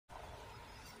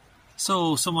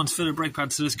So someone's fitted brake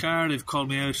pads to this car. They've called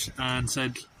me out and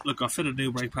said, look, I've fitted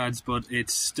new brake pads, but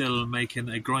it's still making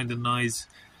a grinding noise.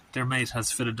 Their mate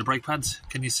has fitted the brake pads.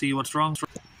 Can you see what's wrong?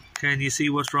 Can you see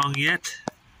what's wrong yet?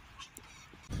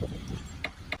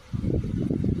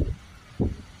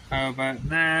 How about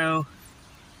now?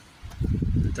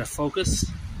 Did that focus?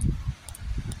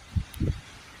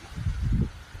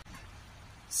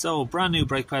 So brand new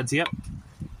brake pads, yep.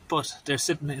 But they're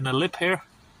sitting in a lip here.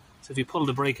 So if you pull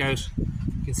the brake out,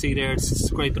 you can see there it's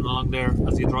scraping along there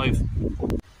as you drive.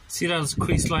 See those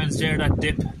crease lines there, that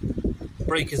dip?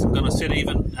 Brake isn't going to sit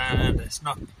even, and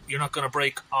you're not going to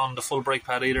brake on the full brake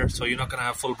pad either, so you're not going to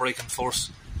have full braking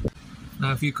force.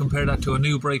 Now if you compare that to a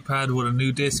new brake pad with a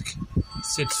new disc, it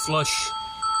sits flush,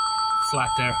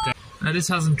 flat there. Now this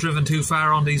hasn't driven too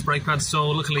far on these brake pads, so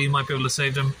luckily you might be able to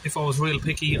save them. If I was real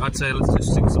picky, I'd say let's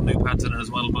just stick some new pads in it as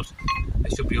well, but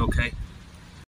it should be okay.